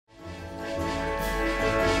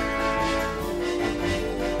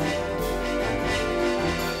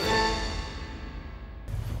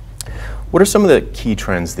What are some of the key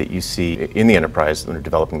trends that you see in the enterprise when they're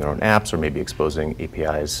developing their own apps or maybe exposing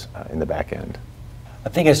APIs in the back end? I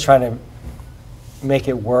think it's trying to make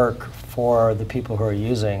it work for the people who are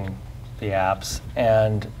using the apps,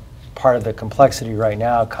 and part of the complexity right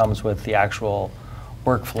now comes with the actual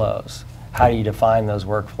workflows. How do you define those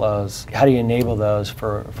workflows? How do you enable those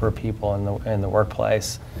for people in the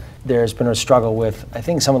workplace? There's been a struggle with, I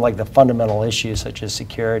think, some of like the fundamental issues such as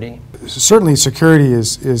security. Certainly security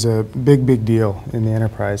is a big deal in the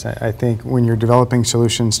enterprise. I think when you're developing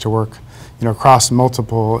solutions to work across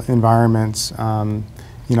multiple environments,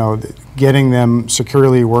 getting them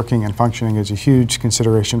securely working and functioning is a huge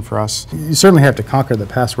consideration for us. You certainly have to conquer the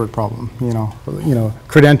password problem.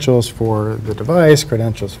 Credentials for the device,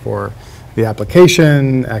 credentials for the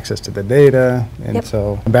application, access to the data, and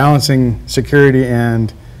so balancing security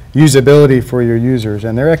and usability for your users,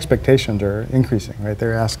 and their expectations are increasing, right?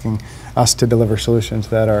 They're asking us to deliver solutions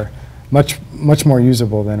that are much more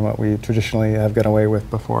usable than what we traditionally have got away with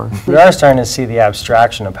before. We are starting to see the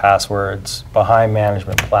abstraction of passwords behind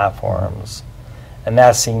management platforms, and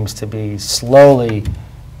that seems to be slowly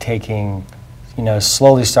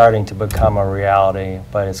slowly starting to become a reality,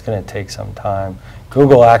 but it's going to take some time.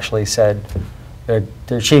 Google actually said,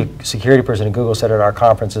 their chief security person at Google said at our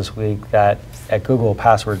conference this week that at Google,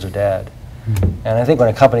 passwords are dead. And I think when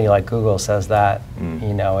a company like Google says that,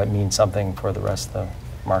 it means something for the rest of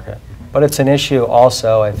the market. But it's an issue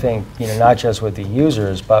also, I think, not just with the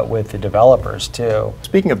users, but with the developers too.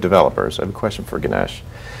 Speaking of developers, I have a question for Ganesh.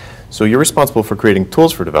 So you're responsible for creating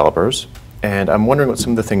tools for developers, and I'm wondering what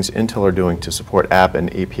some of the things Intel are doing to support app and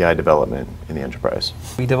API development in the enterprise.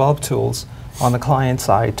 We develop tools on the client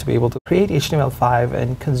side to be able to create HTML5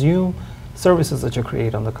 and consume services that you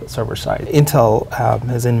create on the server side. Intel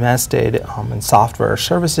has invested in software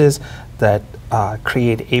services that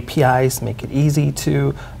create APIs, make it easy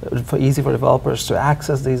for developers to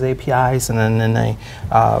access these APIs, and then in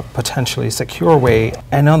a potentially secure way.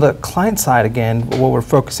 And on the client side, again, what we're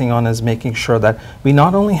focusing on is making sure that we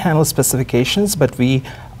not only handle specifications, but we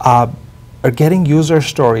are getting user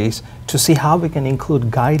stories to see how we can include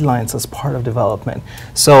guidelines as part of development.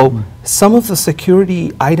 So some of the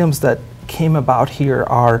security items that came about here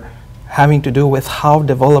are having to do with how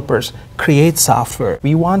developers create software.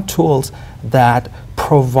 We want tools that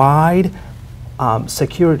provide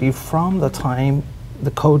security from the time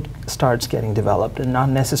the code starts getting developed, and not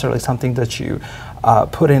necessarily something that you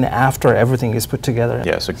put in after everything is put together.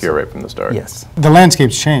 Yeah, secure right from the start. Yes. The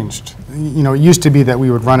landscape's changed. It used to be that we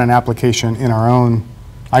would run an application in our own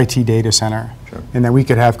IT data center, and that we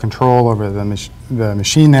could have control over the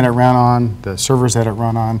machine that it ran on, the servers that it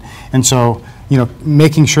run on, and so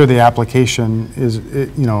making sure the application is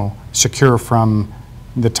secure from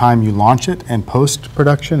the time you launch it and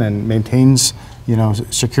post-production, and maintains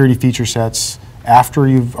security feature sets after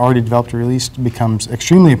you've already developed a release becomes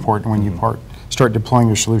extremely important when you start deploying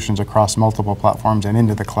your solutions across multiple platforms and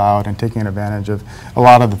into the cloud and taking advantage of a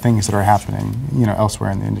lot of the things that are happening elsewhere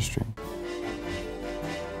in the industry.